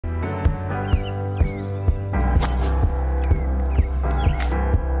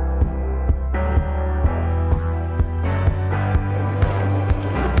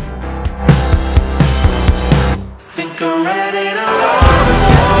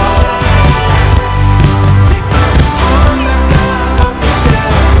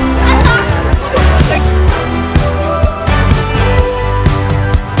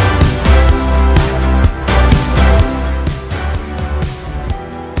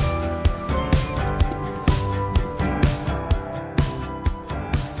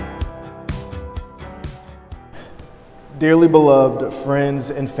Dearly beloved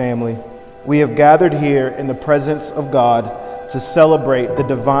friends and family, we have gathered here in the presence of God to celebrate the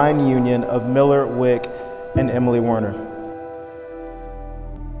divine union of Miller Wick and Emilie Werner.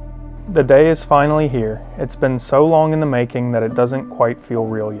 The day is finally here. It's been so long in the making that it doesn't quite feel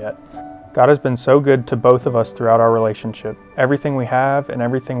real yet. God has been so good to both of us throughout our relationship. Everything we have and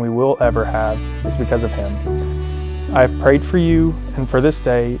everything we will ever have is because of Him. I have prayed for you and for this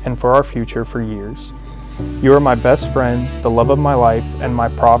day and for our future for years. You are my best friend, the love of my life, and my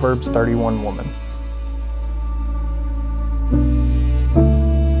Proverbs 31 woman.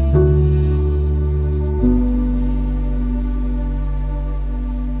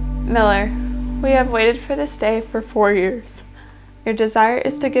 Miller, we have waited for this day for 4 years. Your desire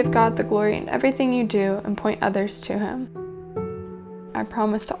is to give God the glory in everything you do and point others to Him. I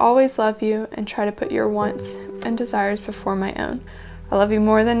promise to always love you and try to put your wants and desires before my own. I love you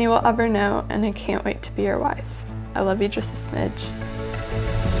more than you will ever know, and I can't wait to be your wife. I love you just a smidge.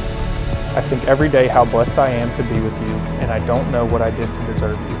 I think every day how blessed I am to be with you, and I don't know what I did to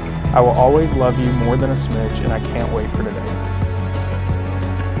deserve you. I will always love you more than a smidge, and I can't wait for today.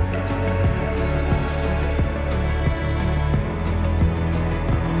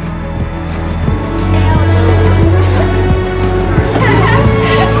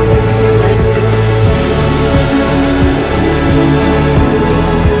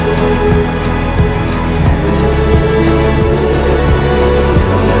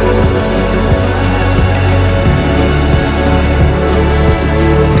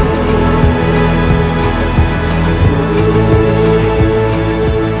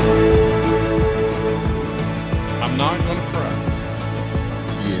 I'm not going to cry.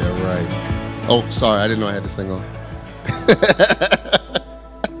 Yeah, right. Oh, sorry, I didn't know I had this thing on.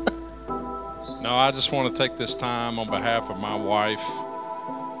 No, I just want to take this time on behalf of my wife,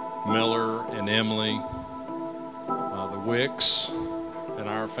 Miller and Emilie, the Wicks, and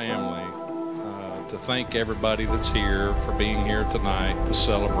our family, to thank everybody that's here for being here tonight to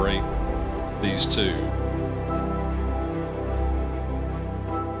celebrate these two.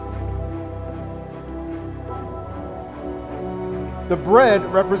 The bread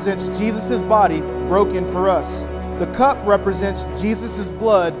represents Jesus' body broken for us. The cup represents Jesus'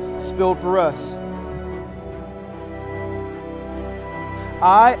 blood spilled for us.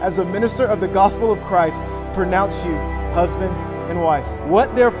 I, as a minister of the gospel of Christ, pronounce you husband and wife.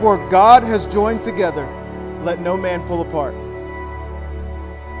 What therefore God has joined together, let no man pull apart.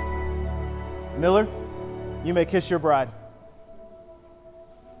 Miller, you may kiss your bride.